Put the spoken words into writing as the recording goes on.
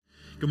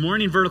Good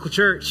morning, Vertical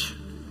Church.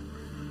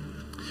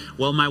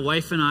 Well, my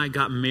wife and I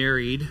got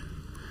married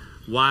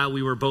while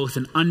we were both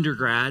in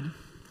undergrad,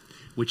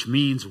 which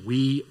means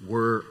we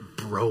were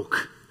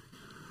broke.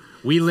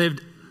 We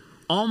lived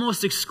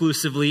almost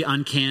exclusively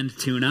on canned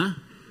tuna,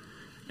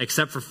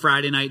 except for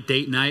Friday night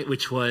date night,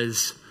 which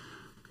was,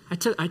 I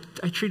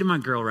treated my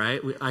girl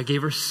right. I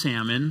gave her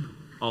salmon,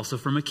 also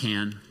from a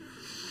can.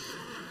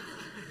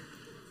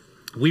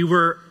 We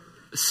were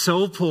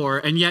so poor,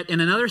 and yet in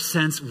another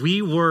sense,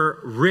 we were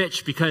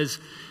rich because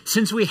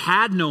since we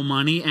had no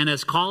money, and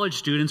as college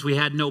students, we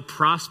had no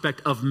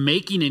prospect of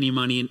making any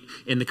money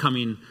in the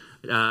coming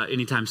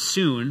anytime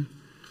soon,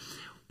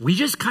 we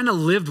just kind of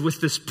lived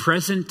with this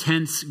present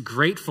tense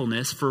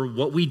gratefulness for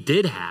what we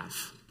did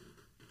have.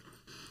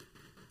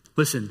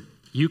 Listen,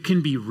 you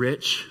can be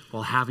rich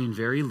while having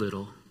very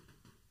little,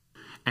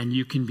 and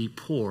you can be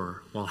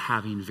poor while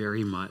having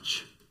very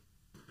much.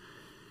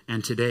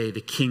 And today,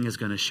 the King is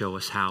going to show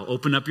us how.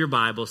 Open up your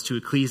Bibles to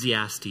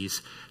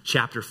Ecclesiastes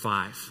chapter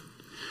 5.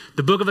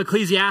 The book of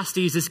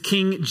Ecclesiastes is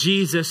King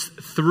Jesus,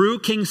 through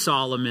King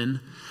Solomon,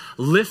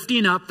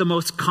 lifting up the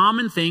most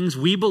common things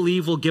we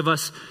believe will give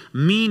us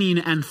meaning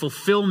and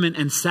fulfillment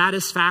and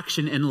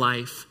satisfaction in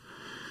life,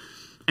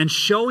 and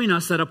showing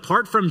us that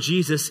apart from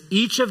Jesus,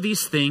 each of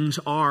these things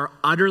are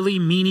utterly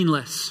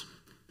meaningless.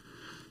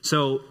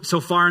 So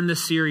far in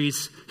this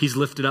series, he's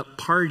lifted up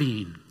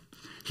partying.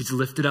 He's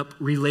lifted up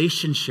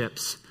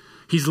relationships.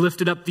 He's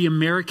lifted up the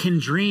American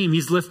dream.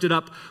 He's lifted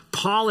up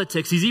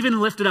politics. He's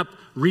even lifted up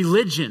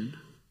religion.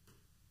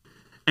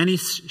 And he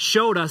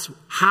showed us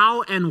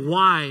how and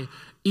why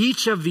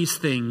each of these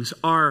things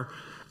are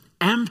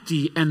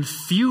empty and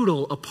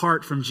futile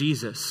apart from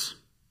Jesus.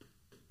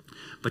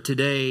 But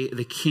today,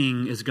 the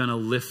King is going to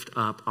lift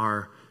up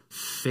our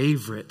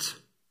favorite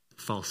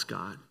false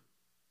god,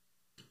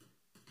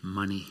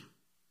 money.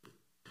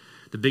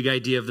 The big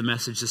idea of the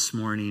message this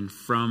morning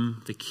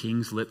from the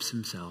King's lips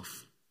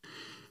himself: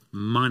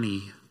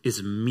 money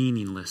is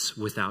meaningless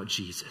without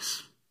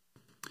Jesus.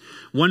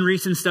 One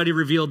recent study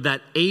revealed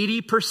that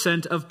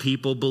 80% of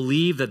people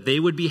believe that they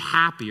would be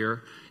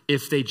happier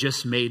if they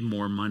just made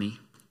more money.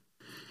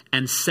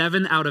 And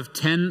 7 out of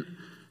 10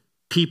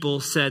 people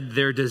said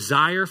their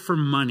desire for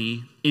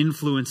money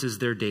influences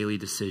their daily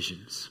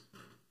decisions.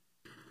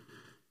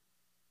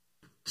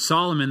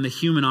 Solomon, the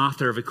human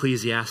author of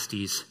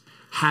Ecclesiastes,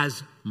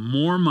 has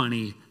more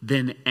money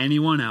than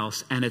anyone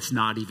else, and it's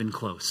not even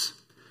close.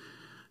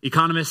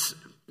 Economists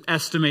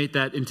estimate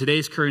that in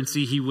today's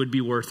currency, he would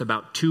be worth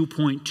about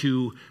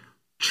 $2.2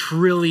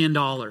 trillion.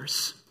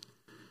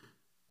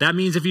 That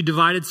means if you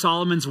divided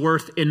Solomon's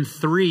worth in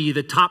 3,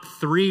 the top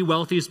 3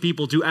 wealthiest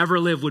people to ever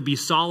live would be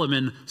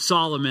Solomon,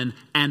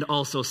 and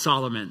also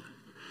Solomon.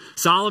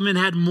 Solomon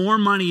had more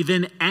money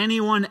than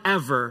anyone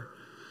ever.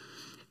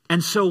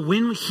 And so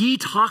when he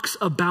talks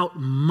about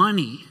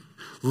money,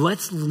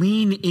 let's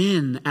lean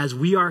in as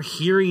we are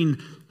hearing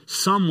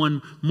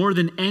someone more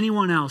than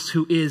anyone else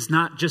who is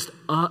not just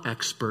an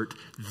expert,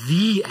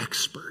 the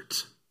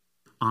expert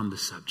on the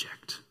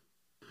subject.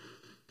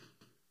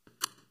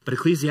 But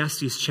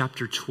Ecclesiastes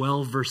chapter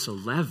 12, verse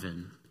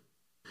 11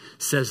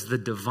 says the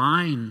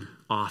divine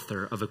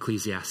author of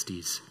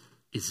Ecclesiastes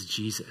is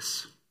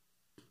Jesus.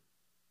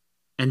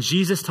 And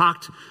Jesus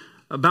talked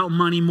about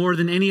money more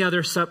than any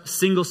other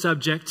single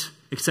subject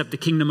except the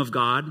kingdom of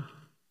God.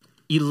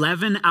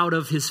 11 out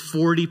of his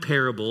 40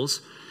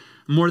 parables,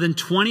 more than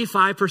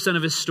 25%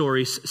 of his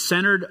stories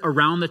centered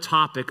around the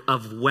topic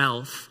of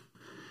wealth.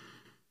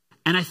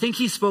 And I think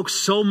he spoke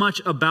so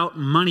much about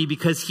money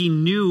because he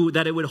knew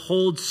that it would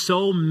hold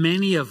so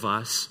many of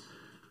us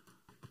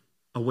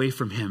away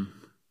from him.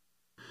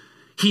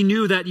 He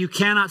knew that you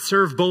cannot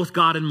serve both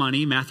God and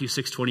money, Matthew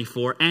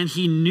 6:24, and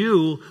he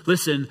knew,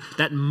 listen,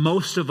 that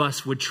most of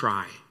us would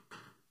try.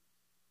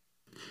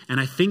 And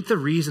I think the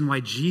reason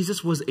why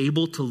Jesus was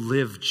able to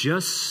live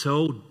just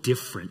so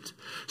different,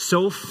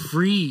 so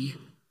free,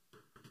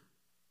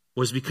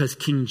 was because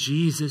King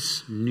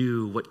Jesus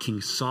knew what King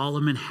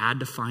Solomon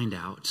had to find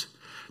out,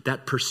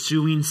 that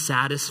pursuing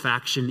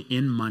satisfaction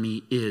in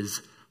money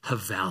is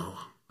havel.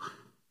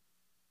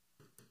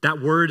 That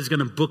word is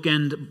going to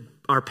bookend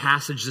our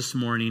passage this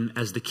morning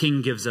as the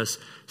King gives us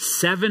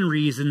 7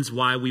 reasons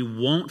why we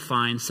won't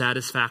find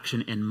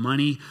satisfaction in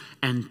money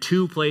and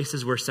 2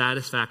 places where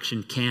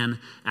satisfaction can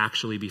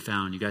actually be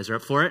found. You guys are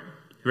up for it?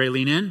 You ready to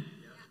lean in?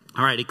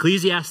 All right,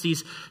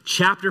 Ecclesiastes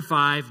chapter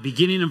 5,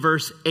 beginning in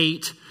verse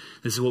 8.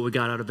 This is what we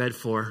got out of bed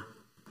for.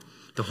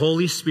 The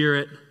Holy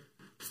Spirit,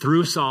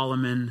 through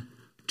Solomon,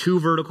 to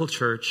Vertical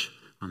Church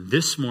on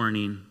this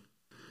morning,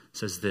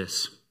 says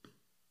this: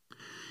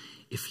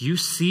 if you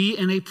see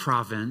in a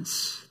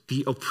province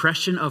the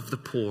oppression of the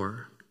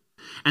poor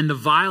and the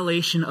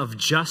violation of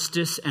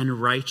justice and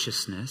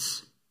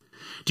righteousness,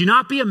 do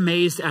not be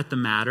amazed at the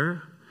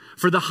matter,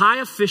 for the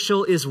high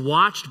official is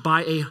watched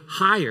by a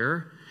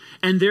higher,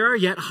 and there are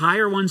yet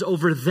higher ones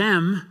over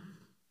them.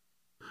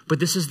 But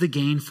this is the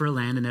gain for a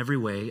land in every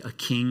way, a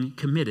king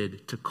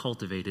committed to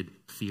cultivated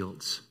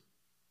fields.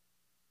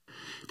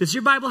 Does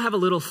your Bible have a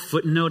little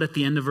footnote at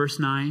the end of verse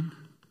 9?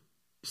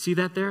 See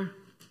that there?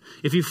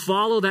 If you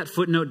follow that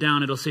footnote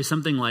down, it'll say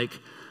something like,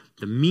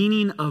 the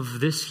meaning of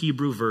this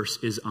Hebrew verse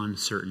is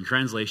uncertain.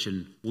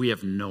 Translation, we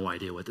have no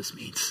idea what this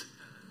means.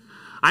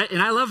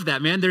 And I love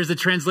that, man. There's a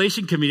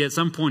translation committee at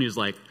some point who's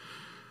like,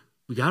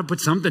 we got to put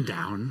something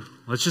down.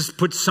 Let's just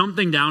put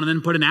something down and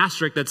then put an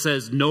asterisk that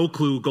says, no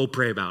clue, go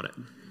pray about it.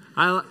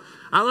 I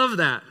love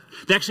that.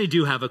 They actually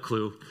do have a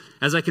clue.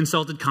 As I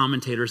consulted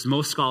commentators,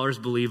 most scholars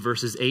believe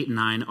verses 8 and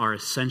 9 are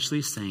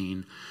essentially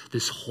saying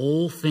this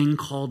whole thing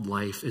called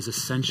life is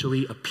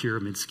essentially a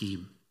pyramid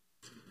scheme.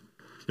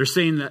 They're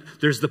saying that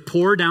there's the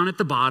poor down at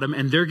the bottom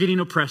and they're getting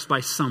oppressed by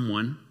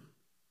someone,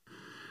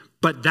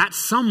 but that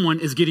someone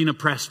is getting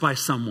oppressed by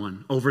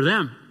someone over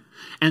them.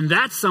 And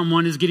that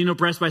someone is getting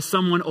oppressed by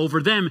someone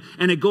over them.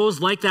 And it goes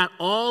like that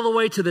all the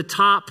way to the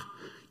top,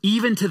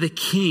 even to the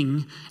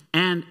king.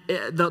 And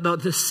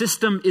the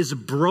system is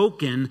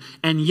broken,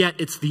 and yet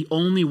it's the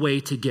only way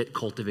to get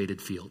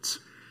cultivated fields.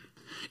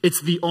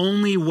 It's the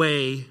only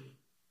way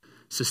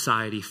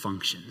society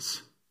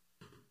functions.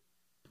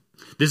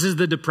 This is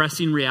the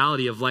depressing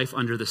reality of life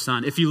under the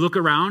sun. If you look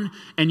around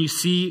and you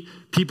see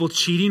people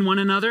cheating one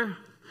another,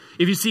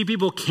 if you see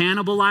people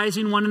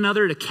cannibalizing one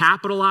another to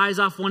capitalize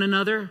off one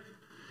another,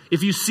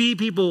 if you see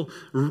people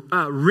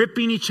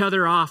ripping each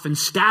other off and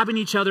stabbing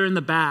each other in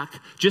the back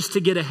just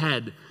to get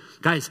ahead,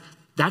 guys,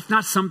 that's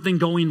not something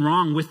going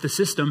wrong with the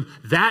system.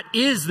 That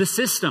is the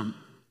system.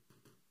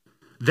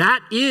 That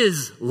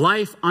is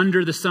life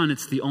under the sun.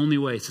 It's the only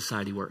way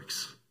society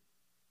works.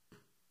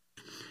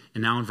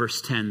 And now in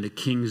verse 10, the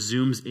king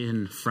zooms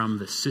in from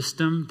the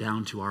system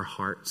down to our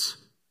hearts.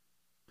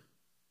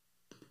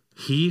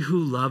 He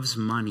who loves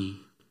money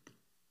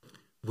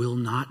will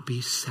not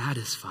be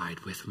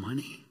satisfied with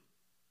money,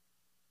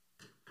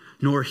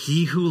 nor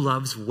he who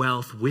loves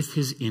wealth with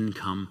his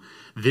income.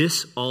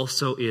 This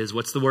also is,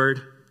 what's the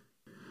word?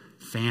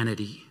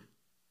 Vanity.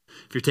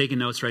 If you're taking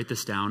notes, write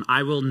this down.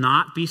 I will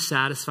not be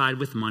satisfied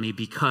with money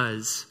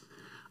because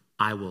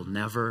I will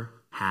never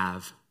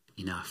have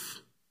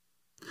enough.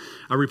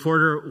 A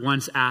reporter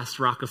once asked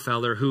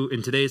Rockefeller, who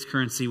in today's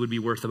currency would be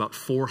worth about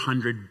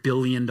 $400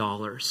 billion,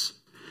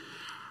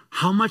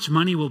 how much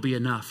money will be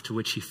enough? To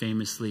which he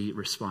famously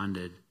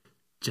responded,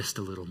 just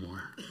a little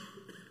more.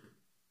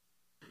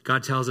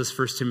 God tells us,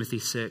 1 Timothy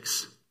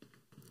 6,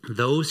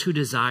 those who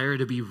desire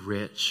to be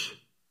rich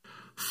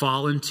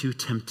fall into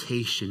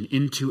temptation,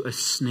 into a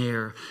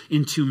snare,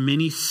 into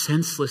many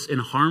senseless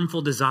and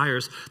harmful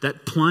desires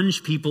that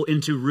plunge people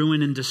into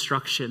ruin and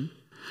destruction.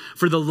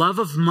 For the love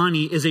of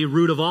money is a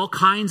root of all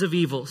kinds of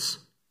evils.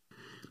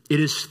 It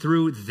is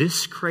through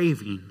this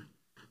craving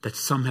that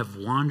some have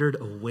wandered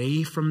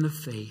away from the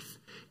faith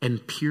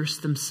and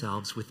pierced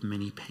themselves with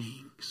many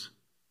pangs.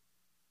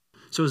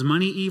 So is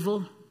money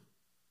evil?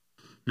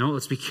 No,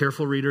 let's be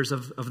careful readers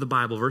of the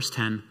Bible. Verse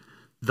 10,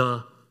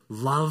 the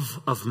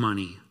love of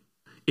money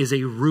is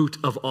a root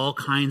of all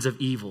kinds of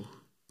evil.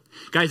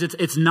 Guys,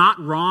 it's not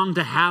wrong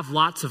to have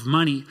lots of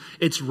money.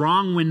 It's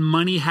wrong when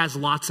money has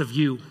lots of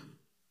you.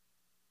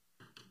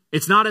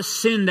 It's not a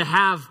sin to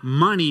have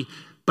money,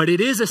 but it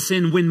is a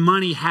sin when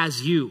money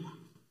has you.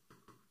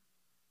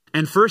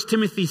 And 1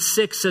 Timothy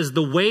 6 says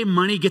the way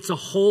money gets a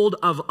hold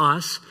of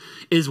us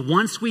is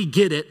once we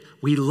get it,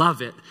 we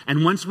love it.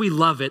 And once we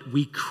love it,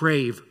 we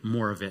crave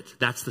more of it.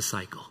 That's the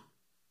cycle.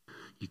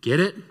 You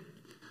get it,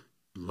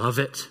 love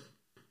it.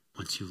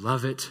 Once you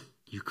love it,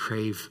 you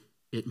crave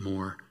it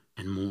more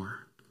and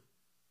more.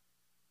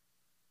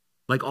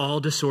 Like all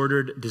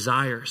disordered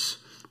desires,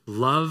 the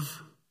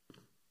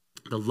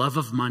love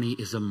of money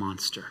is a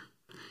monster.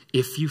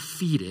 If you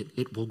feed it,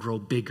 it will grow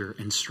bigger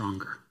and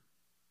stronger.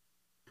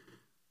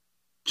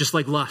 Just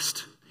like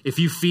lust. If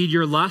you feed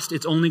your lust,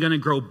 it's only going to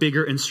grow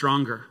bigger and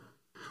stronger.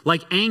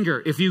 Like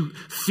anger. If you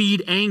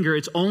feed anger,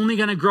 it's only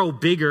going to grow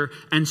bigger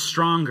and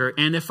stronger.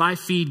 And if I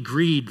feed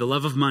greed, the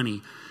love of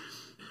money,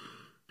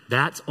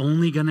 that's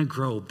only going to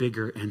grow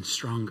bigger and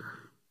stronger.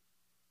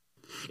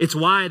 It's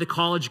why the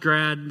college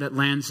grad that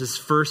lands his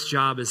first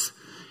job is,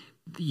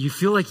 you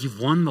feel like you've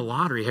won the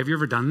lottery. Have you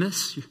ever done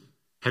this?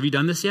 Have you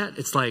done this yet?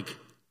 It's like,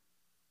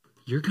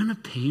 you're going to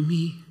pay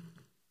me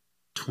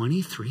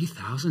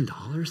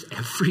 $23,000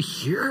 every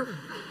year?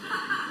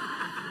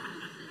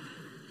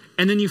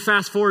 And then you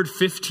fast forward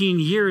 15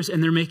 years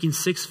and they're making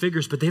 6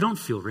 figures, but they don't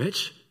feel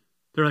rich.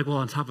 They're like, well,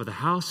 on top of the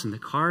house and the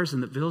cars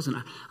and the bills,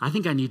 and I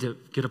think I need to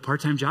get a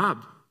part-time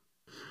job.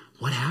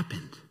 What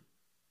happened?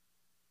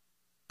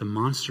 The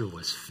monster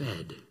was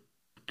fed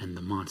and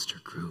the monster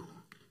grew.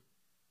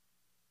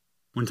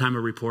 One time a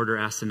reporter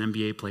asked an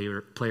NBA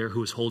player who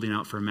was holding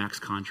out for a max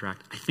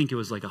contract, I think it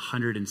was like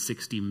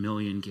 $160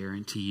 million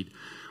guaranteed,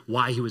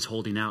 why he was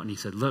holding out. And he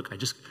said, look, I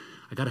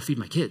got to feed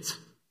my kids.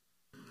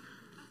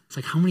 It's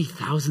like, how many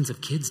thousands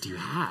of kids do you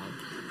have?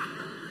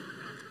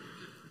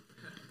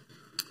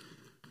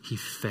 He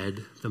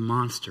fed the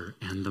monster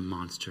and the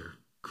monster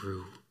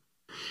grew.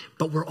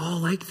 But we're all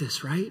like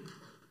this, right?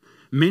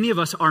 Many of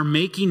us are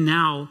making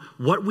now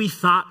what we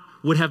thought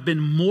would have been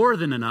more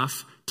than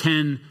enough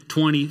 10,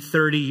 20,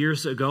 30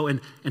 years ago.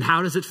 And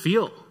how does it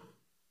feel?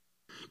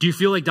 Do you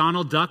feel like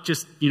Donald Duck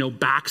just,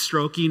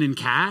 backstroking in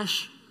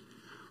cash?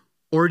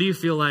 Or do you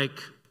feel like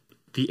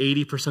the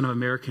 80% of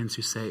Americans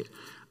who say,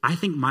 I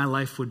think my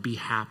life would be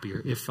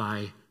happier if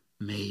I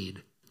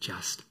made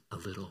just a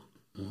little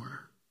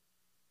more?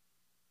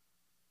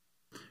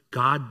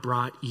 God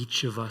brought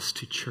each of us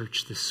to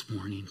church this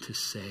morning to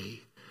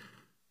say,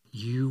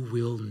 you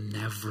will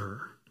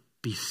never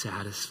be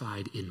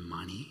satisfied in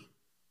money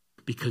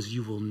because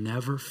you will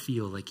never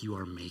feel like you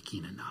are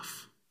making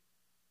enough.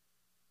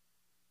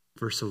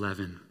 Verse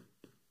 11,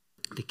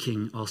 the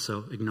king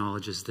also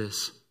acknowledges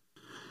this.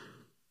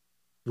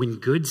 When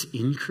goods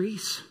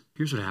increase,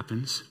 here's what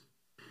happens.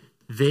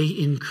 They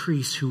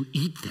increase who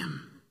eat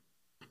them.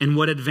 And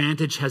what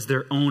advantage has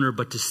their owner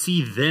but to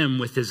see them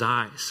with his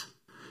eyes?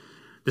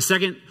 The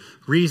second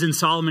reason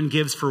Solomon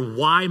gives for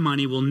why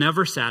money will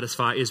never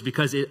satisfy is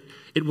because it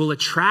will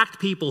attract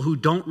people who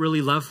don't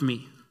really love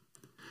me.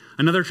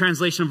 Another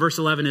translation of verse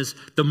 11 is,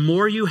 the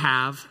more you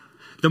have,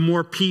 the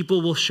more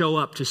people will show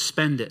up to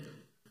spend it.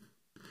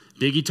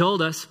 Biggie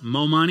told us,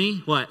 more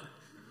money, what?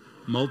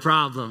 More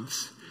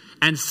problems.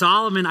 And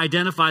Solomon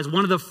identifies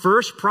one of the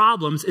first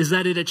problems is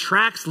that it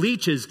attracts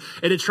leeches.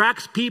 It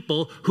attracts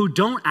people who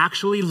don't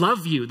actually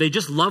love you. They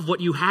just love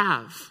what you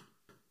have.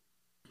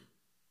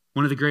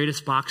 One of the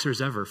greatest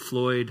boxers ever,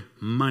 Floyd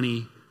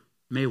Money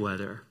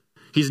Mayweather.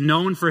 He's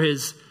known for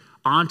his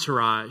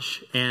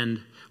entourage.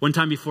 And one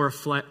time before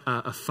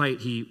a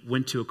fight, he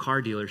went to a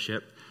car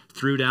dealership,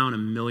 threw down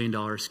 $1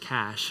 million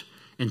cash,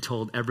 and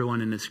told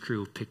everyone in his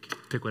crew,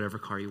 pick whatever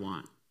car you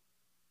want.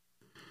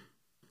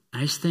 I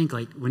just think,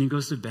 like, when he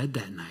goes to bed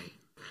that night,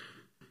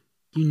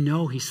 you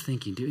know he's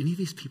thinking, do any of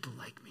these people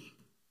like me?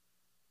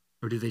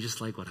 Or do they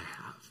just like what I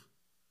have?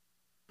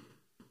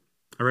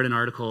 I read an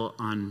article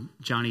on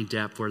Johnny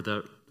Depp where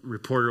the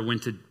reporter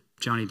went to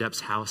Johnny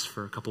Depp's house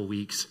for a couple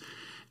weeks.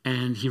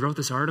 And he wrote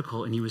this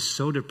article, and he was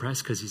so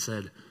depressed because he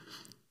said,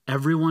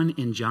 everyone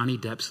in Johnny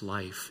Depp's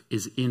life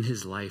is in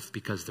his life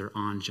because they're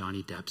on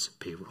Johnny Depp's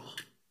payroll.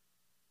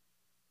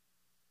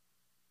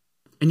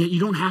 And yet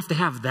you don't have to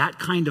have that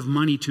kind of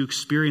money to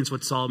experience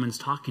what Solomon's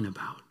talking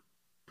about.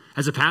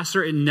 As a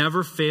pastor, it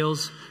never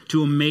fails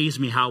to amaze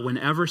me how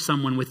whenever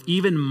someone with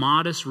even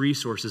modest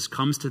resources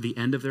comes to the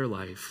end of their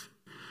life,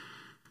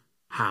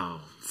 how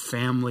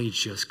family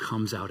just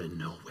comes out of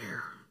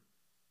nowhere.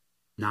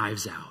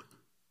 Knives out.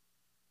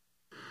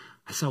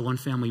 I saw one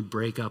family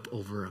break up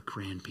over a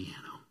grand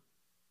piano.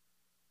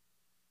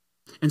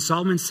 And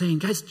Solomon's saying,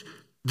 guys,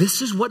 this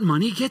is what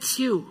money gets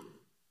you.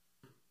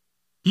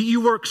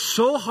 You work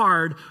so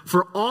hard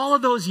for all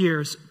of those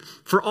years,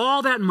 for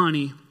all that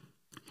money,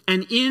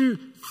 and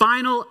in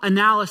final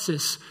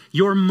analysis,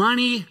 your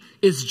money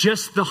is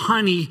just the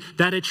honey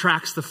that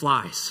attracts the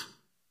flies.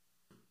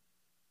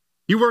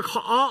 You work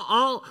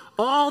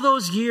all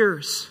those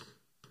years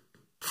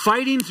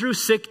fighting through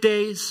sick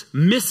days,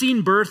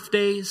 missing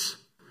birthdays.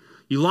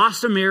 You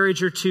lost a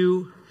marriage or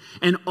two,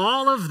 and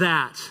all of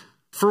that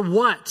for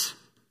what?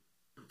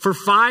 For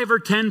 5 or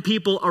 10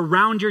 people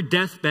around your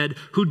deathbed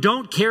who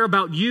don't care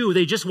about you.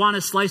 They just want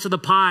a slice of the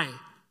pie.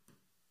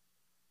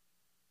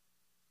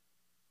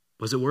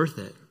 Was it worth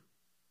it?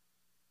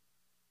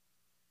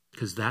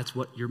 Because that's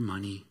what your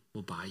money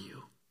will buy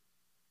you.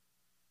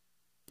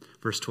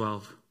 Verse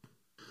 12.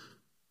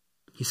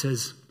 He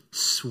says,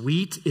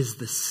 sweet is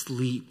the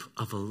sleep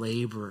of a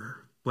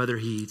laborer, whether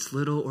he eats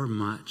little or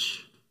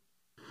much.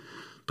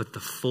 But the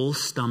full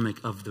stomach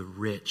of the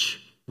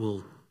rich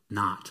will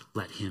not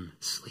let him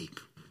sleep.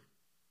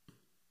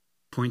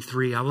 Point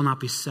 3, I will not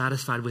be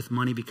satisfied with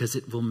money because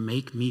it will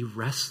make me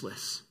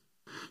restless.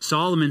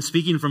 Solomon,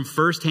 speaking from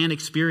firsthand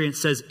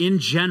experience, says in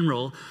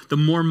general, the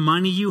more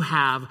money you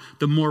have,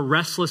 the more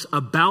restless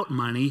about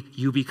money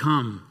you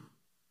become.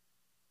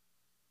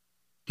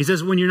 He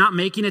says when you're not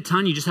making a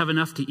ton, you just have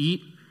enough to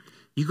eat,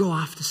 you go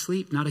off to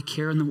sleep, not a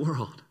care in the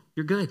world.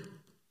 You're good.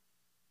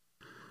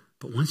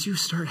 But once you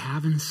start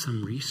having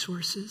some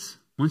resources,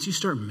 once you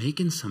start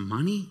making some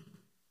money,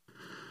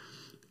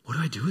 what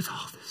do I do with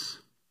all this?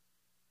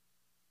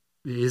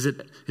 Is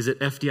it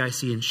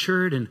FDIC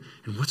insured? And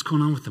what's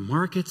going on with the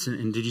markets?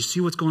 And did you see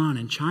what's going on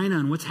in China?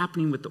 And what's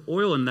happening with the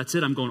oil? And that's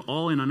it. I'm going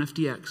all in on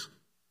FTX.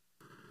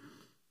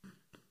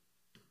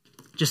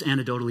 Just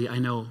anecdotally, I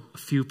know a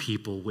few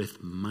people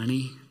with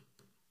money.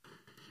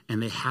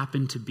 And they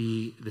happen to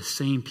be the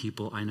same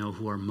people I know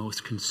who are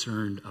most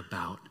concerned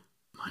about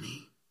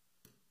money.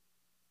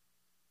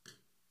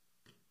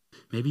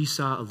 Maybe you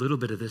saw a little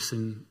bit of this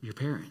in your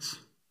parents.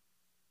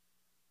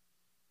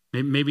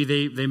 Maybe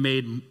they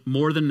made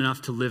more than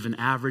enough to live an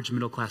average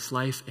middle-class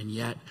life, and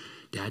yet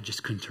dad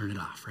just couldn't turn it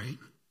off, right?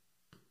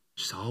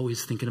 Just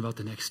always thinking about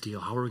the next deal.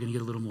 How are we going to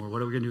get a little more?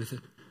 What are we going to do with it?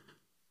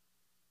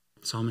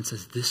 Solomon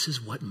says, this is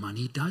what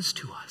money does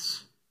to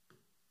us.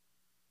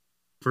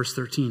 Verse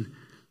 13,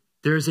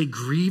 there is a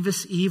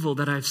grievous evil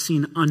that I've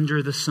seen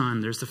under the sun.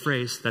 There's the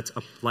phrase, that's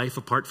a life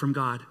apart from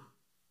God.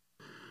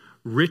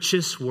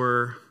 Riches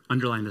were,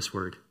 underline this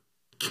word,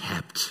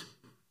 kept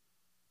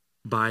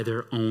by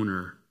their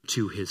owner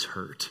to his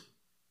hurt.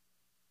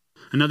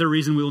 Another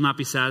reason we will not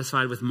be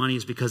satisfied with money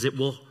is because it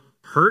will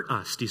hurt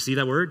us. Do you see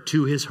that word?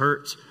 To his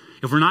hurt.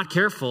 If we're not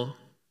careful,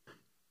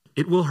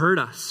 it will hurt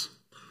us.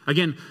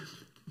 Again,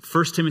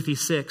 1 Timothy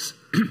 6.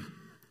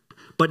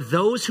 But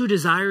those who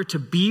desire to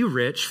be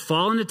rich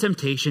fall into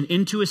temptation,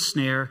 into a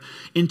snare,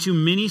 into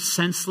many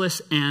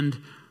senseless and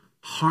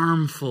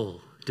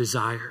harmful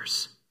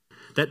desires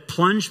that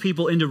plunge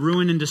people into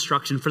ruin and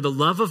destruction. For the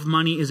love of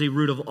money is a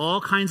root of all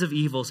kinds of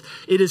evils.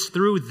 It is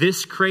through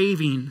this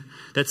craving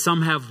that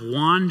some have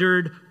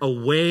wandered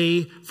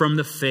away from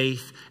the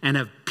faith and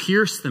have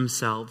pierced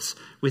themselves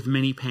with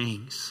many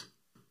pangs.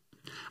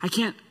 I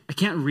can't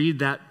read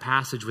that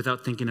passage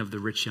without thinking of the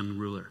rich young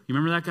ruler. You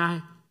remember that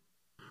guy?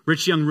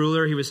 Rich young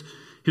ruler, he was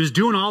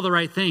doing all the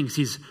right things.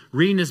 He's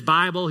reading his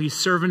Bible, he's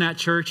serving at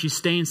church, he's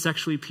staying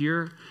sexually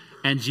pure.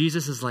 And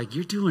Jesus is like,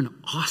 you're doing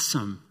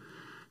awesome.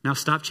 Now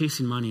stop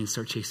chasing money and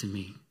start chasing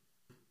me.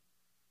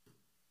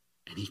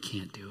 And he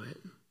can't do it.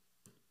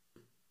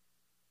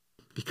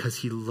 Because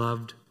he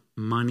loved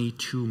money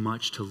too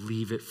much to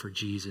leave it for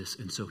Jesus.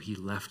 And so he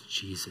left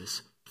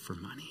Jesus for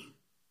money.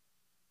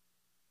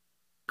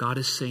 God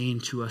is saying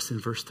to us in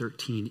verse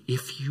 13,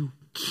 if you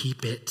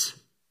keep it,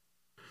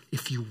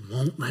 if you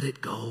won't let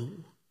it go,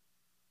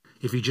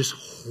 if you just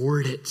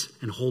hoard it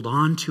and hold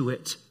on to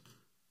it,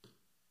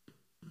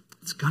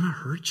 it's going to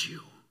hurt you.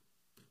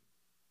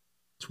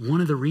 It's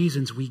one of the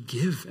reasons we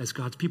give as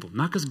God's people.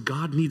 Not because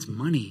God needs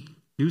money.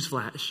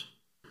 Newsflash.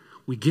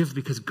 We give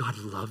because God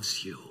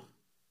loves you.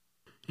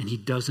 And he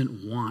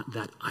doesn't want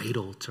that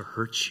idol to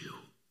hurt you.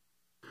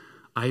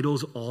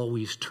 Idols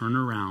always turn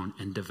around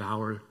and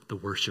devour the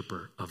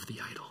worshiper of the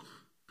idol.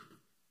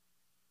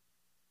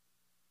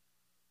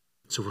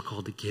 So we're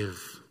called to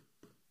give.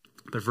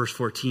 But verse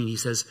 14, he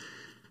says,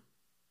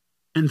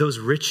 and those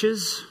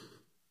riches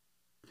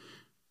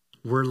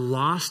were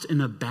lost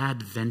in a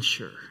bad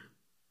venture.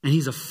 And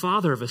he's a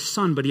father of a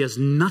son, but he has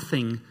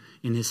nothing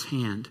in his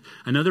hand.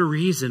 Another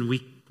reason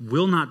we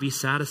will not be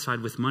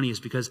satisfied with money is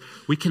because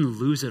we can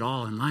lose it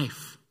all in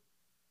life.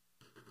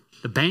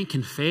 The bank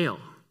can fail.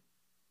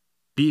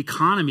 The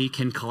economy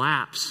can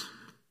collapse.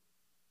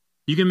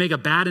 You can make a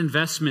bad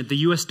investment. The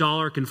US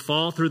dollar can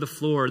fall through the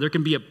floor. There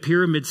can be a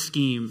pyramid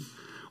scheme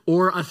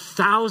or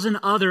 1,000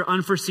 other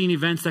unforeseen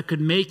events that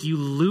could make you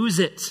lose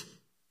it.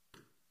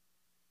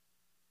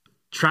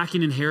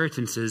 Tracking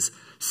inheritances,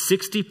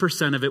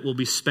 60% of it will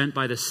be spent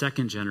by the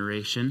second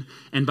generation.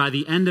 And by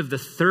the end of the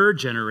third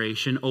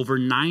generation, over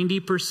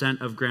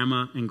 90% of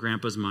grandma and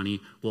grandpa's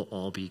money will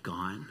all be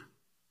gone.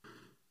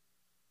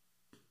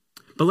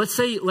 But let's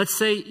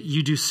say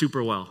you do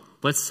super well.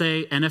 Let's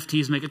say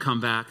NFTs make a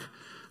comeback.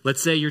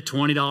 Let's say your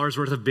 $20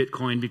 worth of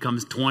Bitcoin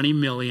becomes 20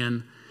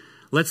 million.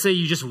 Let's say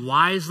you just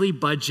wisely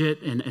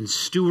budget and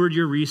steward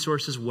your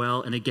resources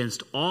well, and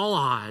against all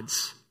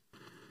odds,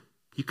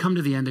 you come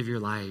to the end of your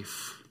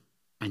life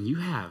and you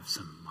have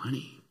some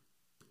money.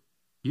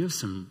 You have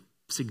some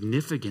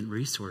significant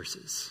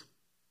resources.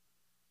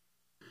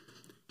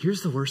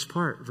 Here's the worst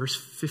part, verse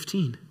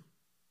 15.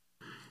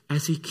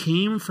 As he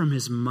came from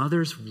his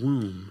mother's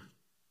womb,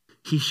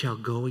 he shall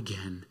go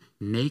again,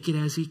 naked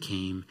as he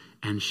came,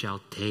 and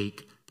shall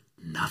take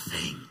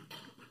nothing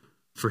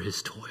for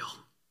his toil,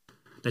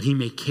 that he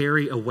may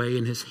carry away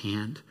in his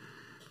hand.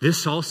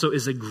 This also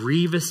is a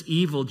grievous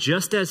evil.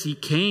 Just as he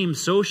came,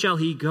 so shall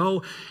he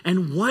go.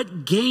 And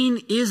what gain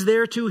is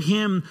there to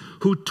him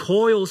who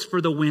toils for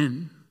the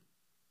wind?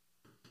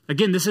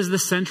 Again, this is the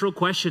central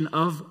question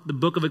of the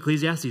book of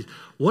Ecclesiastes.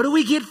 What do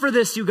we get for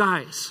this, you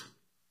guys?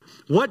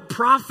 What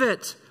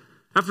profit?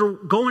 After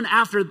going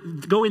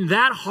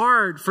that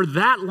hard for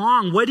that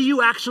long, what do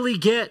you actually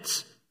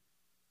get?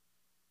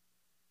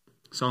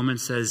 Solomon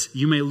says,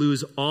 you may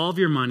lose all of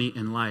your money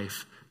in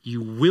life.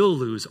 You will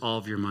lose all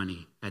of your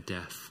money at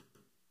death.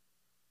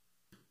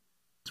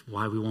 That's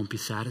why we won't be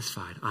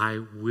satisfied.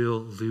 I will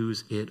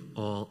lose it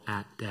all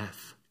at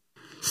death.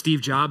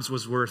 Steve Jobs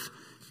was worth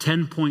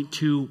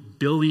 $10.2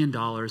 billion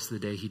the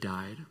day he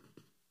died.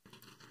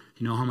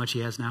 You know how much he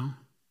has now?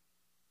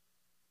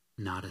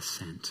 Not a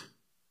cent.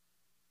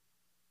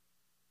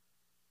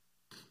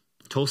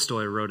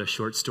 Tolstoy wrote a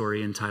short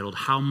story entitled,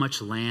 How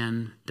Much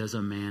Land Does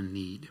a Man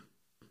Need?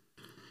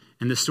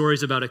 And the story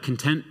is about a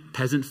content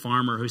peasant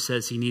farmer who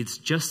says he needs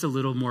just a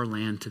little more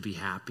land to be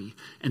happy.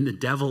 And the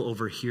devil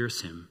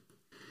overhears him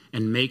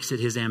and makes it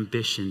his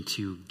ambition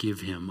to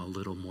give him a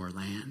little more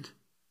land.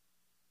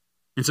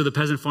 And so the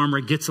peasant farmer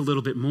gets a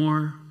little bit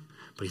more,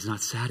 but he's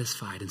not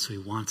satisfied. And so he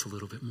wants a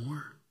little bit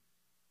more.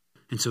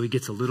 And so he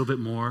gets a little bit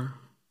more,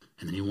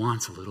 and then he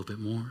wants a little bit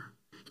more.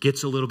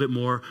 Gets a little bit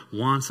more,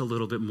 wants a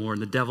little bit more, and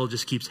the devil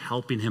just keeps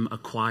helping him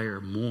acquire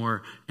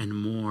more and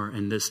more.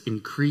 And this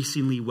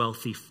increasingly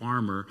wealthy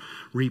farmer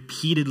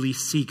repeatedly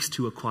seeks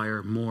to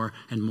acquire more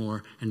and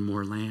more and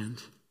more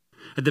land.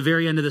 At the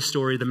very end of the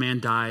story, the man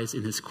dies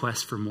in his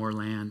quest for more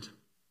land.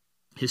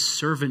 His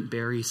servant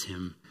buries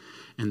him,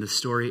 and the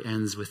story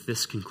ends with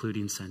this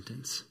concluding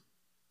sentence.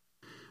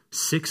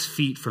 6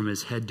 feet from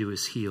his head to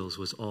his heels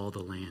was all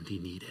the land he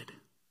needed.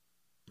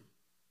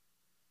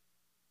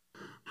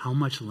 How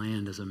much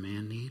land does a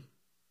man need?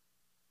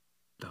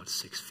 About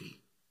 6 feet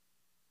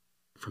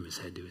from his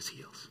head to his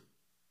heels.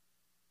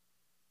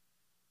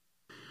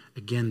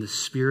 Again, the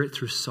Spirit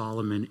through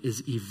Solomon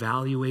is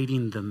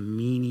evaluating the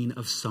meaning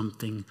of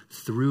something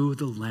through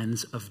the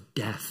lens of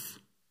death.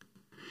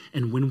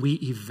 And when we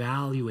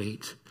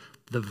evaluate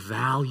the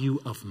value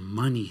of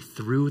money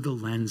through the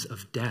lens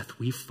of death,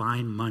 we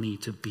find money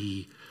to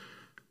be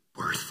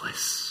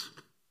worthless,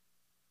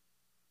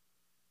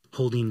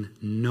 holding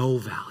no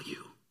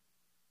value.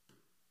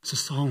 So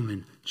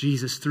Solomon,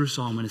 Jesus through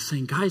Solomon is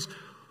saying, guys,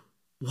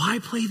 why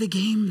play the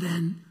game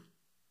then?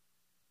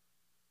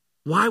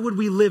 Why would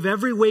we live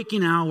every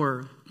waking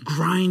hour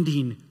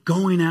grinding,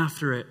 going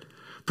after it,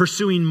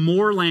 pursuing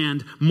more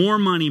land, more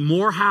money,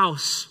 more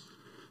house,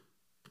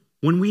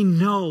 when we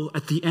know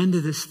at the end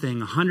of this thing,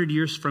 100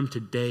 years from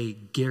today,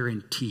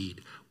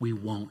 guaranteed, we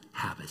won't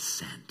have a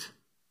cent?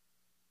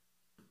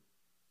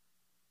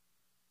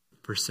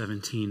 Verse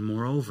 17,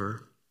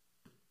 moreover,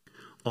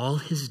 all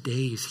his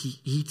days he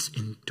eats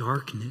in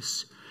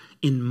darkness,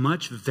 in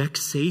much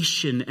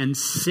vexation and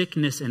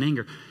sickness and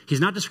anger.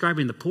 He's not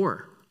describing the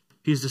poor.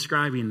 He's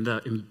describing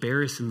the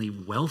embarrassingly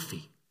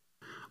wealthy.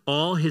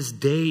 All his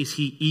days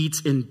he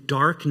eats in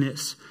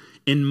darkness,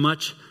 in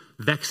much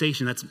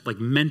vexation. That's like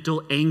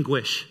mental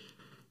anguish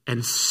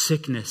and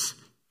sickness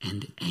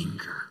and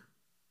anger.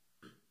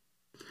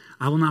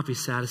 I will not be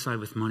satisfied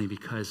with money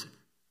because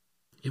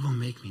it will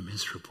make me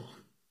miserable.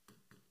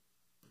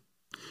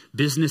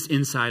 Business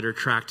Insider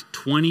tracked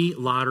 20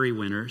 lottery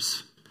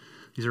winners.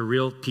 These are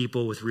real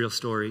people with real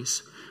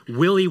stories.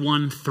 Willie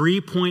won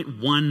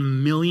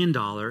 $3.1 million,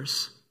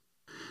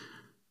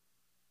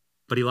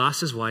 but he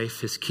lost his wife.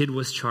 His kid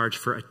was charged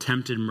for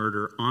attempted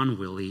murder on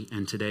Willie,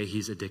 and today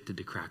he's addicted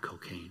to crack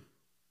cocaine.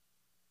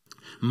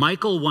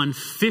 Michael won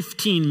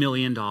 $15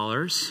 million,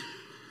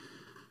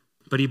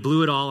 but he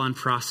blew it all on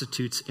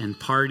prostitutes and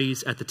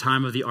parties. At the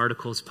time of the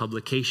article's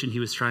publication, he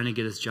was trying to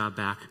get his job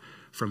back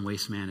from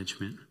Waste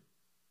Management.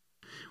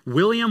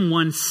 William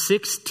won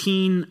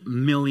 $16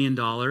 million.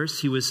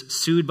 He was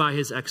sued by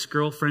his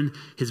ex-girlfriend.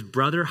 His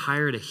brother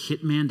hired a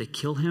hitman to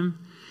kill him.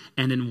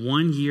 And in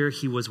 1 year,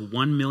 he was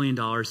 $1 million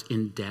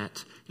in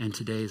debt, and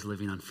today is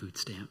living on food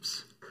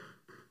stamps.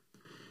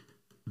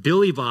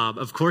 Billy Bob,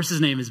 of course his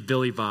name is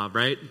Billy Bob,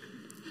 right?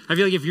 I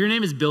feel like if your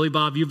name is Billy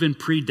Bob, you've been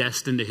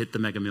predestined to hit the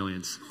Mega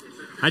Millions.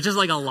 That's just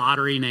like a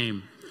lottery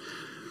name.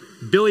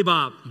 Billy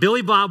Bob.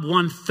 Billy Bob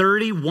won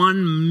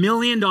 $31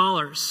 million.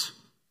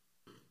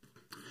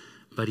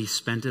 But he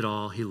spent it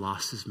all. He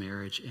lost his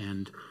marriage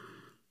and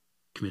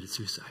committed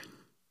suicide.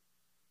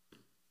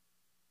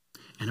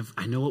 And if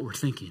I know what we're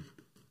thinking.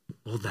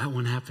 Well, that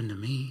one happened to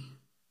me.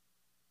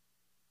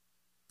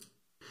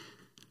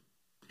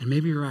 And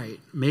maybe you're right.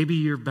 Maybe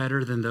you're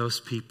better than those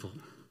people.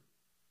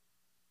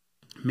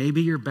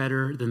 Maybe you're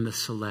better than the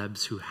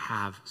celebs who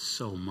have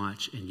so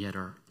much and yet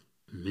are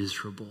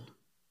miserable.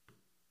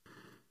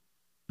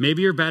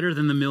 Maybe you're better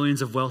than the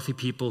millions of wealthy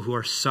people who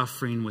are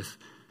suffering with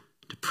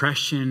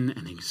depression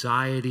and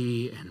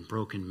anxiety and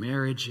broken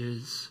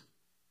marriages.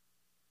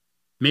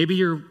 Maybe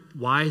you're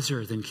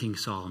wiser than King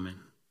Solomon.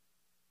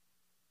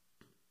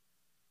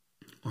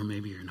 Or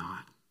maybe you're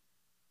not.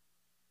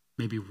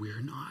 Maybe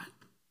we're not.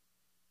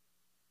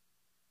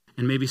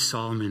 And maybe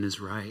Solomon is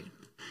right.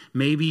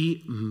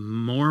 Maybe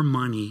more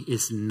money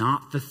is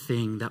not the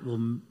thing that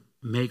will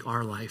make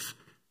our life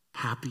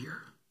happier.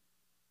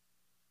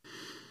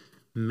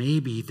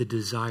 Maybe the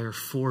desire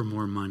for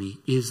more money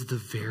is the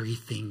very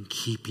thing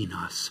keeping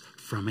us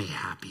from a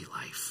happy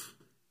life.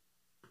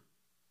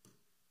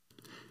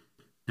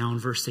 Now in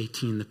verse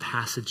 18, the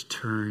passage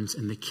turns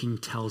and the king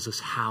tells us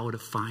how to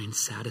find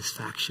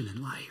satisfaction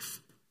in life.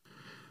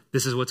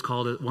 This is what's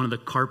called one of the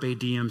Carpe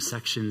Diem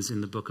sections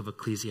in the book of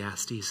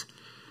Ecclesiastes.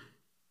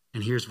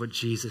 And here's what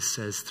Jesus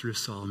says through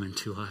Solomon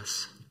to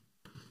us.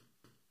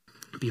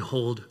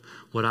 Behold,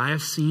 what I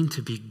have seen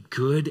to be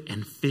good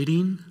and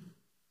fitting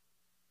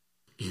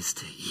is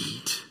to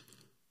eat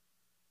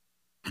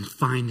and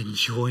find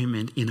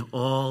enjoyment in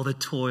all the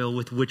toil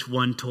with which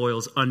one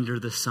toils under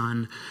the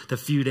sun, the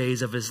few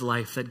days of his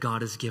life that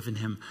God has given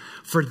him.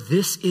 For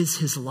this is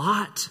his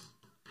lot.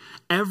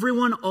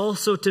 Everyone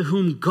also to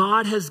whom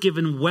God has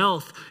given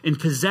wealth and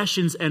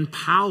possessions and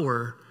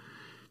power,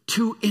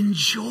 to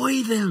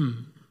enjoy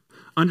them.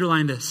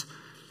 Underline this.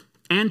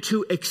 And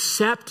to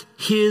accept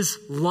his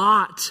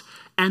lot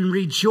and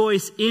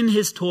rejoice in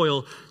his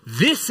toil.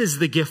 This is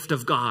the gift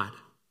of God.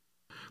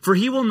 For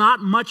he will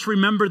not much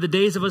remember the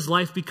days of his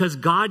life, because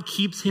God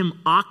keeps him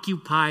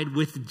occupied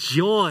with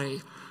joy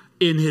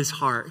in his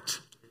heart.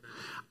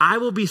 I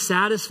will be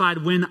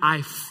satisfied when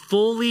I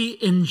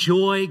fully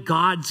enjoy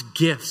God's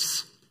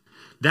gifts.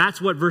 That's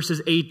what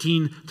verses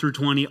 18 through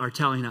 20 are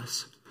telling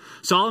us.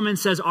 Solomon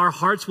says our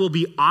hearts will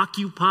be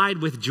occupied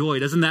with joy.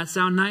 Doesn't that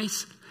sound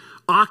nice?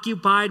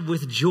 Occupied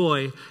with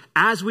joy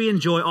as we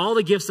enjoy all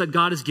the gifts that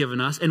God has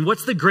given us. And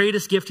what's the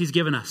greatest gift he's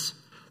given us?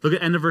 Look at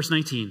the end of verse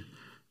 19.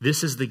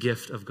 This is the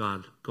gift of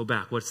God. Go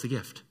back. What's the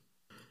gift?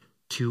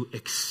 To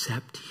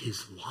accept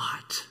his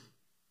lot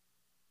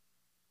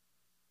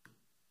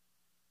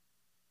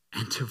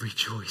and to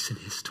rejoice in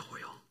his toil.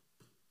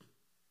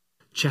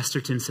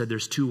 Chesterton said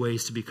there's two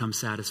ways to become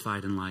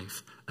satisfied in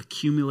life.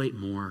 Accumulate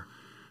more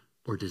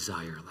or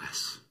desire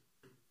less.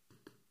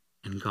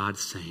 And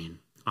God's saying,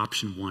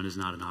 option 1 is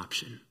not an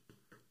option.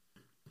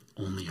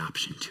 Only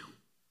option 2.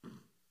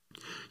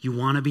 You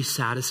want to be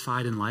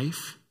satisfied in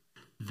life?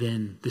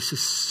 Then this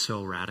is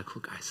so radical,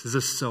 guys. This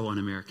is so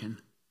un-American.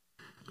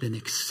 Then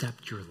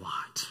accept your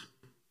lot.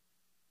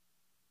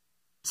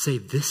 Say,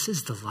 this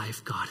is the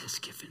life God has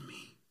given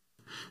me.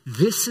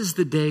 This is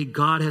the day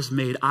God has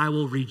made. I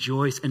will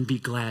rejoice and be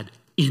glad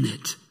in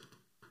it.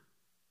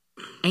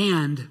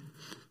 And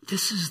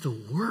this is the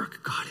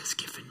work God has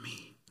given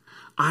me.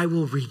 I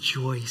will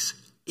rejoice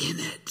in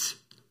it.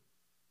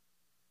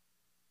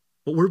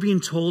 What we're being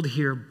told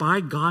here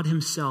by God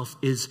himself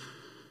is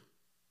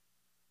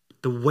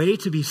the way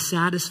to be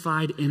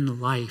satisfied in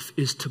life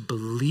is to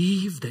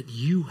believe that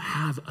you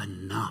have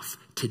enough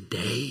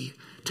today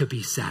to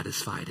be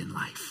satisfied in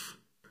life.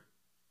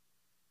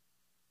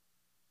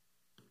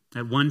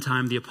 At one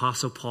time, the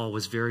Apostle Paul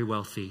was very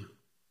wealthy,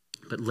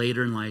 but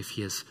later in life,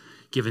 he has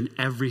given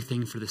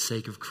everything for the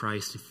sake of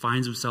Christ. He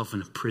finds himself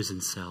in a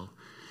prison cell,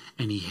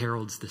 and he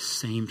heralds the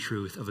same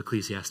truth of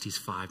Ecclesiastes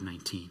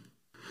 5:19.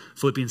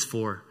 Philippians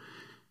 4,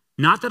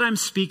 not that I'm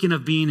speaking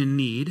of being in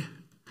need,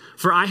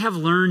 for I have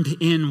learned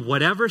in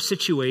whatever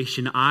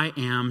situation I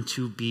am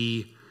to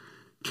be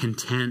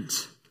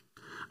content.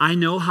 I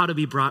know how to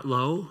be brought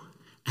low,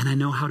 and I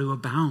know how to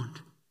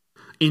abound.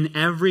 In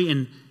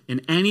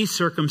any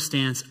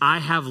circumstance, I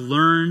have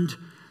learned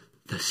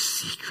the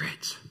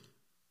secret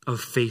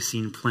of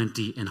facing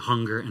plenty and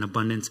hunger and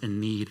abundance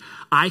and need.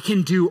 I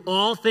can do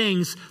all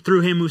things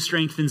through him who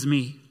strengthens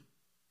me.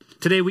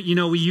 Today, we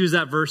use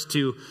that verse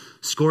to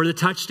score the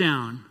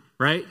touchdown,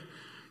 right?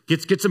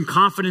 Get some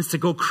confidence to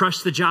go crush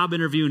the job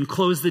interview and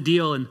close the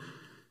deal. And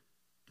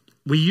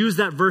we use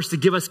that verse to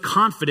give us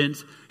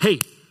confidence.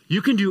 Hey,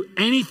 you can do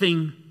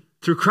anything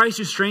through Christ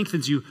who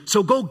strengthens you,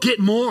 so go get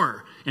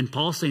more. And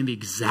Paul's saying the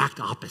exact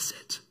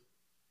opposite.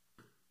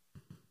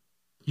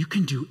 You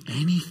can do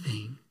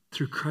anything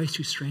through Christ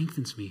who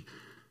strengthens me,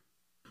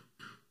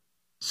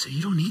 so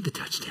you don't need the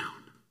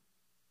touchdown.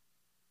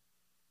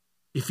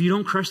 If you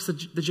don't crush the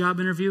job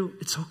interview,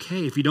 it's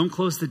okay. If you don't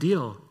close the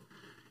deal,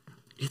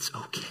 it's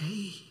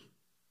okay.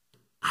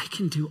 I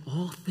can do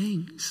all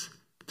things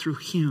through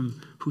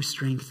him who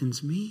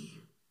strengthens me.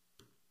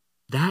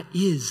 That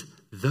is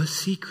the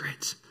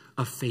secret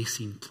of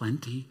facing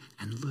plenty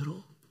and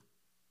little.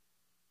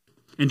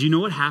 And do you know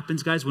what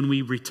happens, guys, when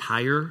we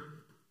retire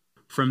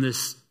from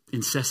this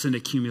incessant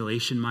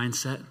accumulation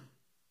mindset?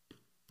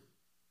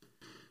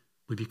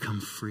 We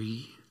become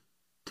free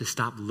to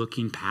stop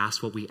looking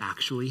past what we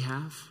actually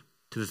have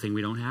to the thing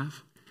we don't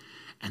have.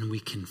 And we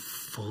can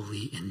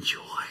fully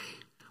enjoy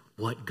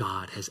what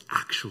God has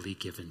actually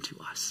given to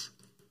us.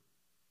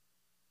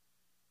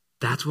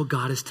 That's what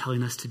God is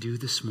telling us to do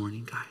this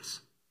morning,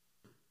 guys.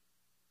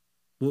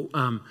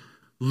 Well,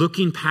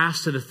 looking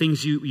past to the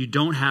things you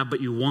don't have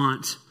but you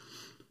want,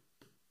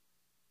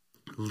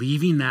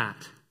 leaving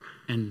that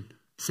and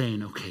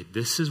saying, okay,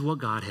 this is what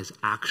God has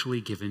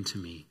actually given to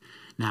me.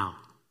 Now,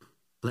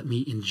 let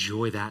me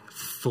enjoy that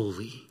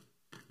fully.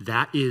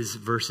 That is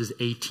verses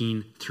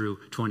 18 through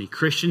 20.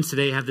 Christians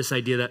today have this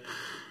idea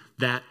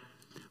that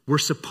we're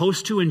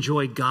supposed to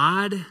enjoy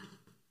God,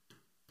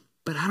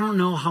 but I don't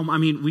know how,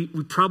 we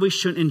probably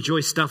shouldn't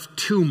enjoy stuff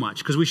too much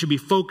because we should be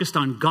focused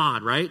on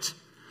God, right?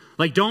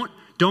 Like don't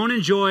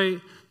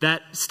enjoy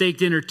that steak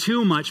dinner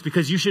too much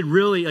because you should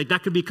really,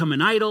 that could become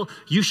an idol.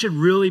 You should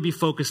really be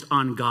focused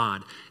on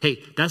God.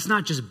 Hey, that's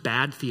not just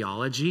bad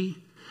theology.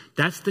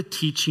 That's the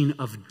teaching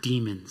of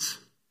demons.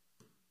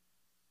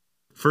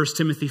 1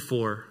 Timothy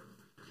 4.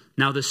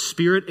 Now the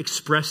Spirit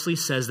expressly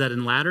says that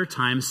in latter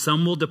times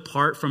some will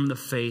depart from the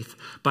faith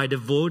by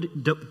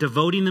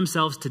devoting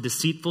themselves to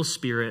deceitful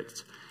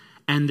spirits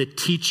and the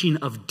teaching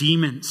of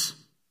demons.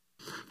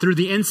 Through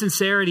the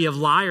insincerity of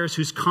liars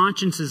whose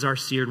consciences are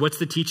seared. What's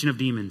the teaching of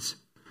demons?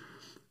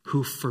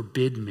 Who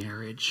forbid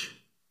marriage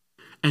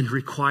and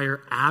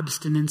require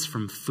abstinence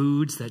from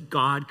foods that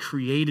God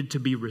created to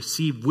be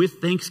received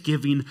with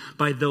thanksgiving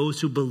by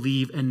those who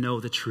believe and know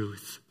the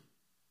truth.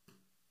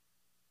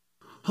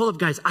 Hold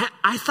up, guys.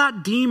 I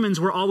thought demons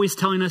were always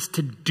telling us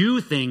to do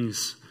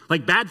things,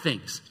 like bad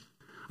things.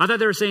 I thought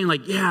they were saying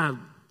yeah,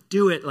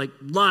 do it, like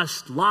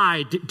lust,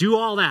 lie, do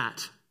all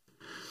that.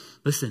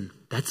 Listen,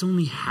 that's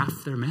only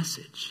half their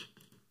message.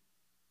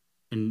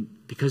 And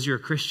because you're a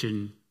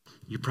Christian,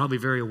 you're probably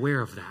very aware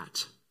of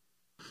that.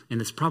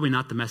 And it's probably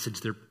not the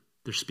message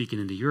they're speaking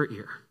into your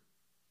ear.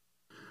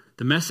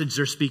 The message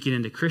they're speaking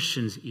into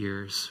Christians'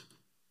 ears,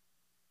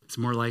 it's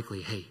more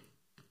likely, hey,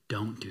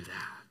 don't do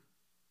that.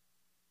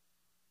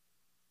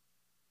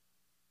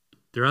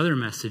 Their other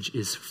message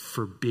is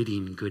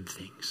forbidding good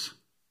things.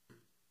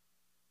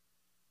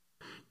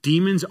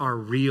 Demons are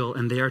real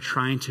and they are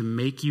trying to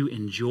make you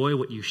enjoy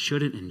what you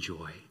shouldn't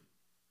enjoy.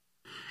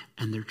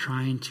 And they're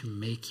trying to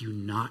make you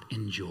not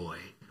enjoy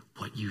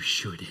what you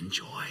should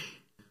enjoy.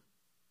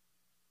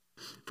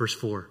 Verse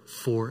 4,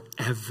 for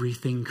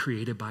everything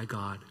created by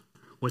God.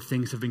 What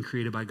things have been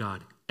created by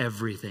God?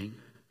 Everything.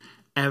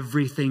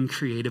 everything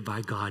created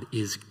by God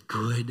is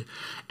good,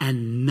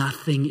 and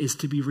nothing is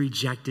to be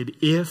rejected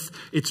if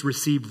it's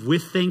received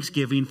with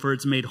thanksgiving, for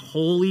it's made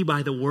holy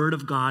by the word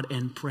of God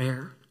and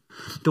prayer.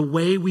 The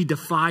way we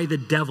defy the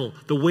devil,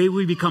 the way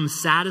we become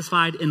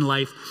satisfied in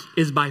life,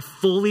 is by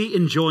fully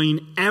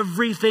enjoying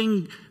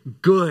everything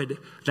good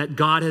that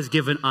God has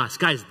given us.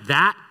 Guys,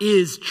 that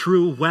is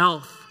true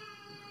wealth.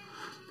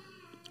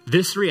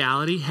 This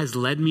reality has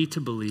led me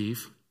to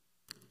believe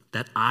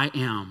that I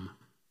am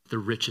the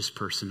richest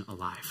person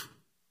alive.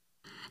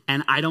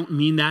 And I don't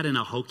mean that in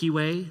a hokey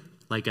way,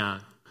 like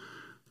a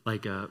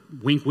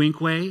wink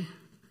wink way.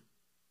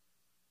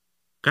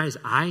 Guys,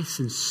 I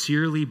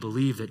sincerely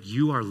believe that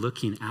you are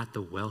looking at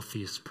the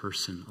wealthiest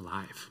person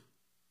alive.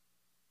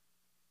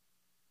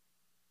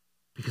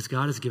 Because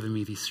God has given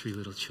me these 3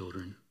 little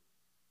children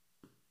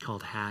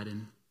called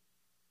Haddon,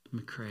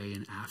 McCrae,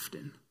 and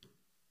Afton.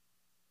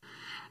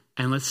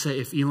 And let's say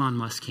if Elon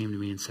Musk came to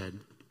me and said,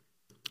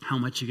 how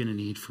much are you going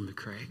to need for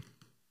McCrae?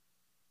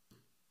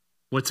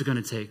 What's it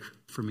going to take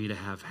for me to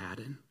have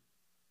Haddon?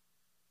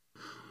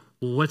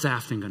 Well, what's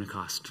Afton going to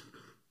cost?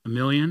 $1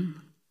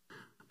 million?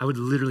 I would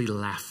literally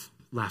laugh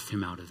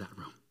him out of that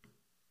room.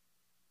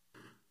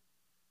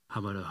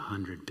 How about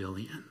 100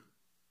 billion?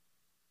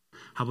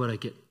 How about I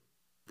get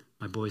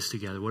my boys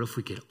together? What if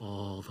we get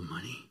all the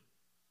money?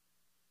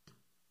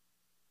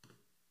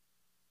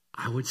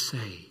 I would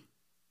say,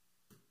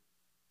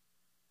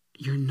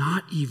 you're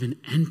not even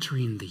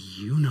entering the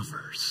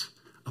universe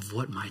of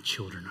what my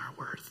children are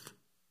worth.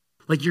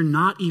 Like, you're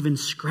not even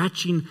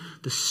scratching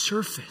the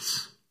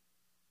surface.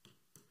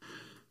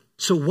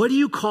 So what do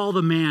you call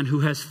the man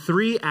who has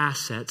 3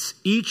 assets,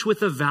 each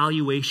with a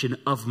valuation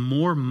of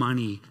more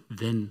money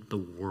than the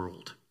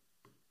world?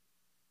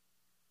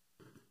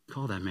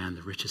 Call that man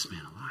the richest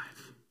man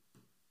alive.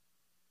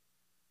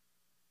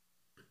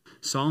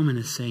 Solomon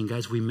is saying,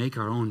 guys, we make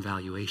our own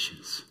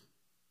valuations.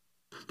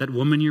 That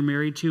woman you're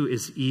married to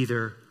is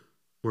either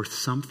worth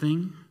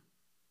something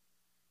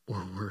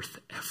or worth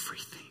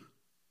everything.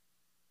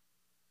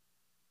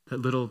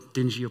 That little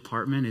dingy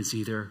apartment is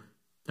either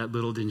that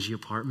little dingy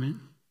apartment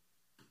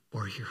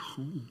or your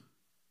home.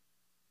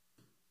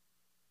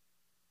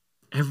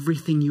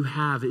 Everything you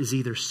have is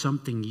either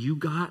something you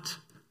got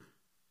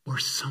or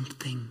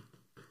something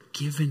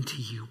given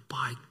to you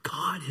by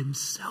God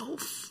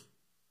himself.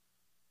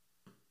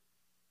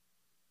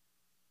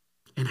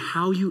 And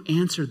how you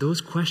answer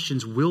those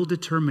questions will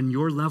determine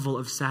your level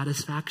of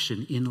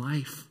satisfaction in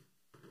life.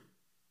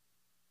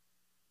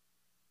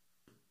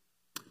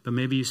 But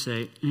maybe you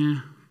say,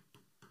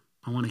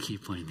 I want to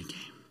keep playing the game.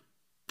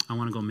 I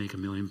want to go make $1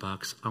 million.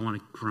 I want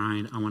to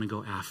grind. I want to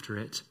go after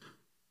it.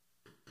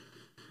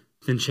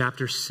 Then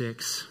chapter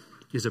 6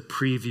 is a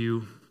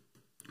preview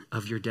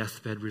of your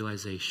deathbed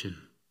realization.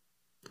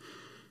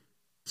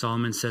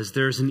 Solomon says,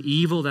 there's an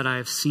evil that I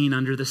have seen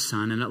under the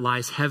sun, and it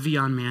lies heavy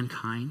on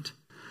mankind.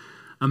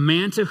 A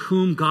man to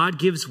whom God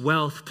gives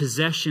wealth,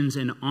 possessions,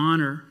 and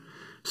honor,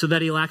 so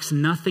that he lacks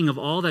nothing of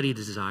all that he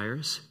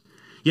desires.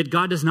 Yet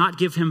God does not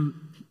give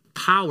him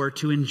power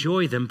to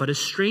enjoy them, but a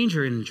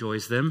stranger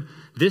enjoys them.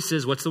 This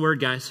is, what's the word,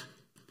 guys?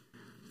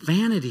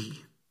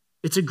 Vanity.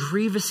 It's a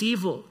grievous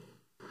evil.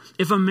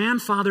 If a man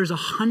fathers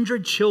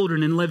 100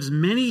 children and lives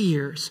many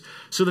years,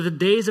 so that the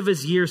days of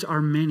his years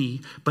are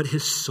many, but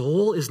his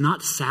soul is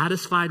not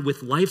satisfied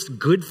with life's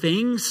good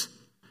things,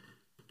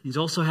 he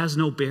also has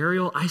no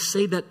burial, I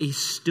say that a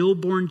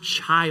stillborn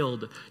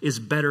child is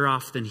better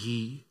off than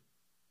he.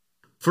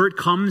 For it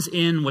comes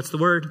in, what's the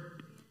word?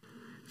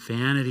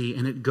 Vanity,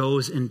 and it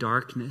goes in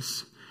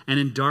darkness. And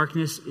in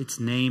darkness, its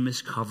name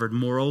is covered.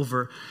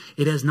 Moreover,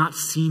 it has not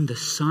seen the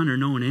sun or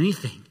known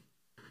anything,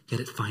 yet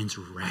it finds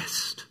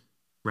rest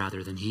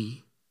rather than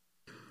he.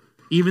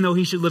 Even though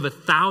he should live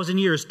 1,000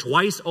 years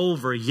twice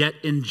over, yet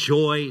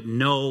enjoy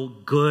no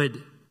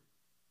good.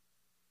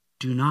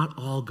 Do not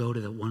all go to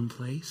that one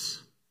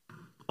place?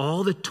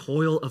 All the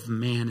toil of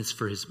man is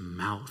for his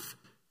mouth,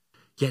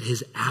 yet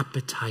his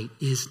appetite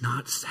is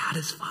not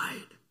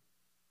satisfied.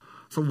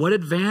 For what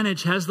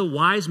advantage has the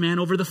wise man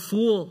over the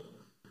fool?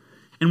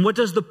 And what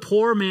does the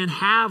poor man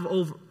have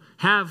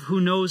who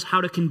knows how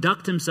to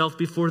conduct himself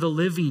before the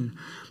living?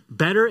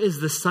 Better is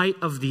the sight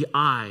of the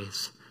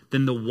eyes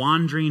than the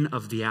wandering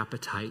of the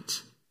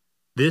appetite.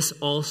 This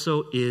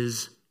also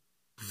is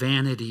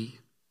vanity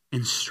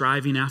and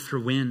striving after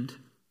wind.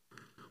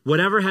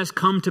 Whatever has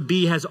come to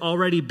be has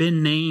already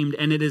been named,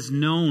 and it is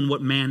known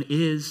what man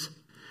is,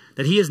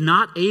 that he is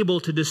not able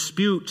to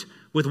dispute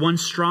with one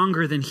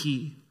stronger than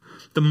he.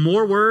 The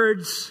more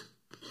words,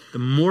 the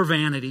more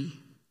vanity.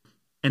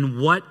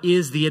 And what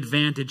is the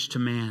advantage to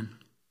man?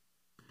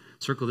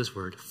 Circle this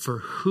word. For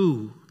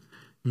who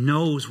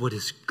knows what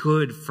is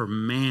good for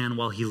man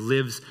while he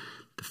lives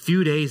the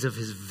few days of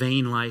his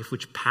vain life,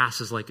 which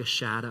passes like a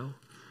shadow?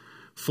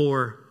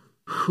 For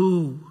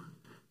who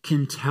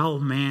can tell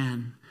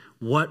man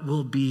what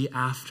will be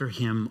after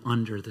him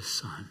under the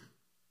sun?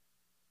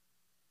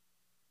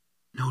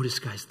 Notice,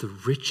 guys, the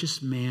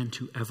richest man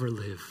to ever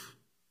live,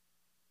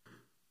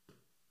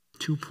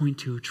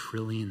 $2.2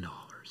 trillion.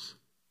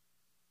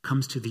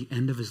 comes to the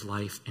end of his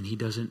life and he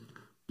doesn't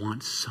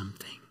want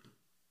something.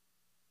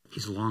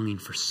 He's longing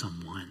for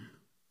someone.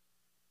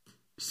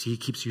 See, he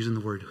keeps using the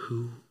word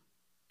who.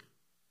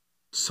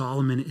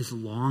 Solomon is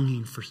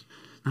longing for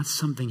not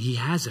something, he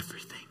has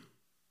everything.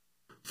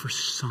 For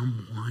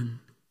someone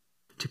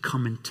to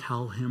come and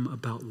tell him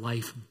about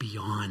life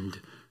beyond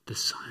the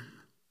sun.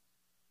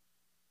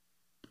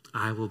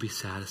 I will be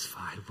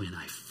satisfied when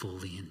I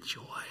fully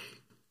enjoy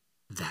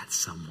that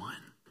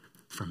someone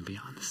from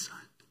beyond the sun.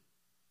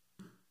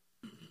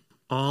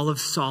 All of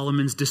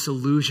Solomon's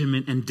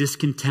disillusionment and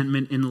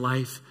discontentment in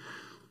life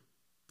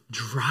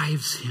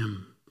drives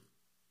him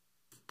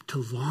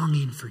to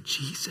longing for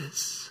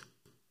Jesus.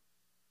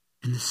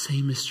 And the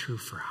same is true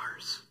for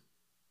ours.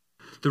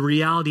 The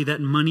reality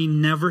that money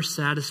never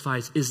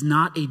satisfies is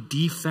not a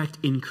defect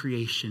in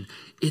creation.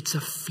 It's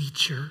a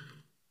feature.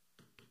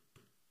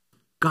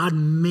 God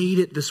made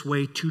it this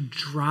way to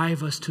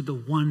drive us to the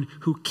one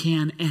who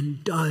can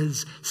and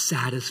does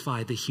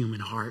satisfy the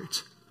human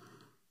heart.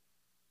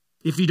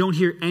 If you don't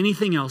hear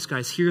anything else,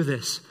 guys, hear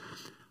this.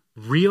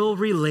 Real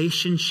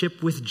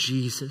relationship with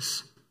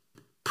Jesus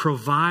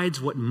provides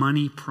what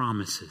money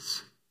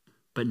promises,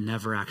 but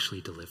never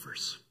actually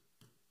delivers.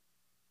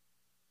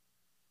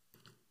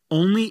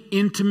 Only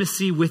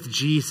intimacy with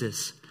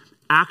Jesus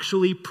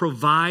actually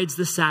provides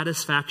the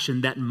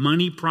satisfaction that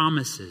money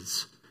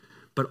promises,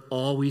 but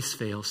always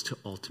fails to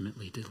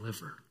ultimately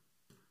deliver.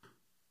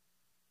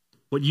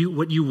 What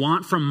you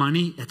want from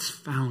money, it's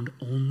found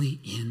only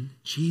in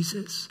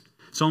Jesus.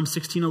 Psalm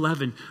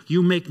 16:11,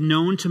 you make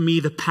known to me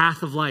the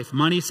path of life.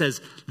 Money says,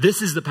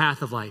 this is the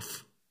path of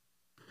life.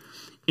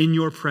 In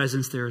your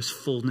presence there is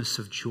fullness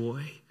of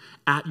joy.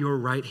 At your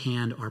right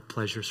hand are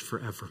pleasures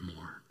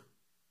forevermore.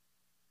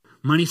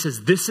 Money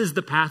says, this is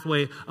the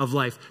pathway of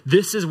life.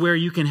 This is where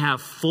you can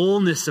have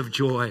fullness of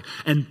joy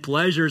and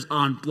pleasures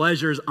on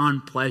pleasures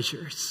on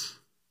pleasures.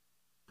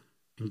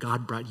 And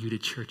God brought you to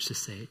church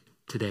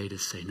today to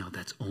say, no,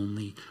 that's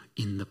only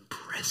in the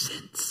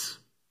presence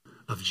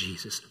of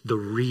Jesus, the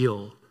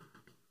real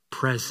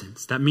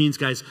presence. That means,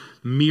 guys,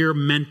 mere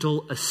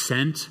mental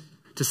assent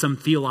to some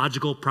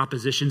theological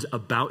propositions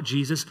about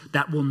Jesus,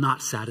 that will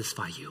not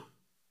satisfy you.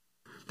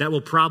 That will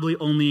probably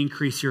only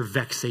increase your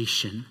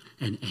vexation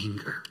and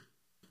anger.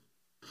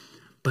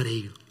 But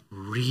a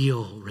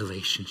real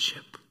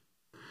relationship,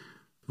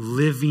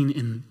 living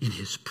in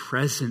his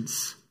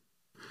presence,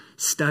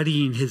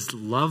 studying his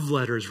love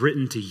letters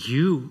written to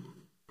you,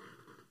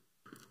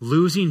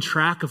 losing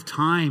track of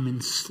time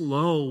in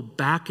slow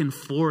back and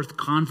forth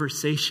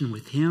conversation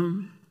with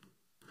him,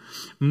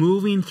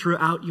 moving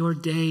throughout your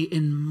day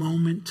in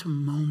moment to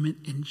moment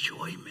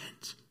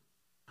enjoyment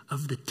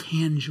of the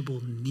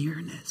tangible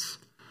nearness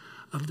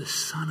of the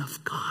Son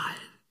of God.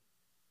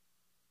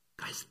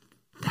 Guys,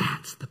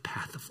 that's the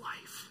path of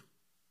life.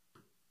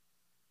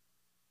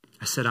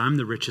 I said I'm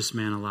the richest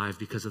man alive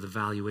because of the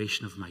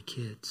valuation of my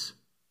kids.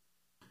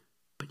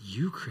 But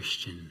you,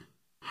 Christian,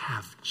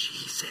 have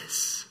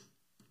Jesus.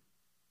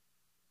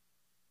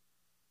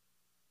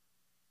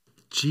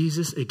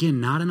 Jesus, again,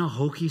 not in a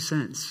hokey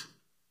sense,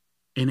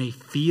 in a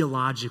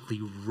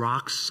theologically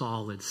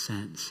rock-solid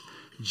sense.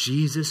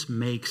 Jesus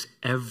makes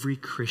every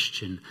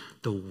Christian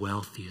the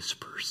wealthiest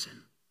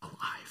person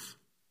alive.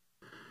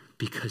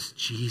 Because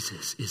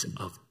Jesus is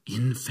of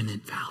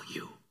infinite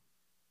value.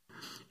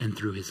 And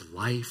through his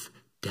life,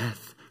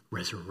 death,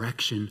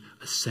 resurrection,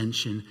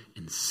 ascension,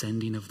 and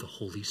sending of the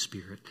Holy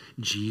Spirit,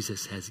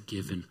 Jesus has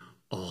given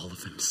all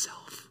of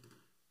himself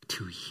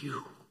to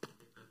you.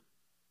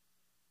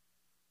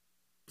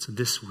 So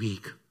this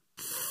week,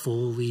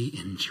 fully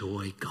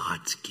enjoy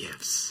God's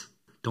gifts.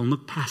 Don't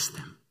look past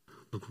them.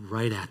 Look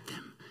right at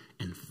them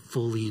and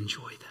fully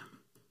enjoy them.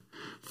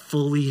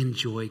 Fully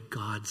enjoy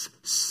God's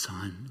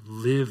Son.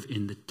 Live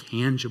in the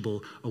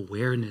tangible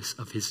awareness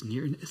of his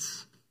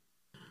nearness.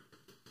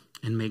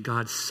 And may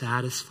God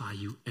satisfy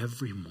you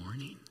every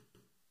morning.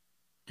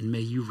 And may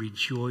you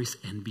rejoice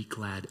and be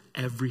glad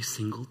every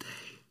single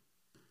day.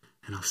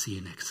 And I'll see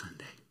you next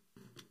Sunday.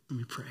 Let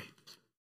me pray.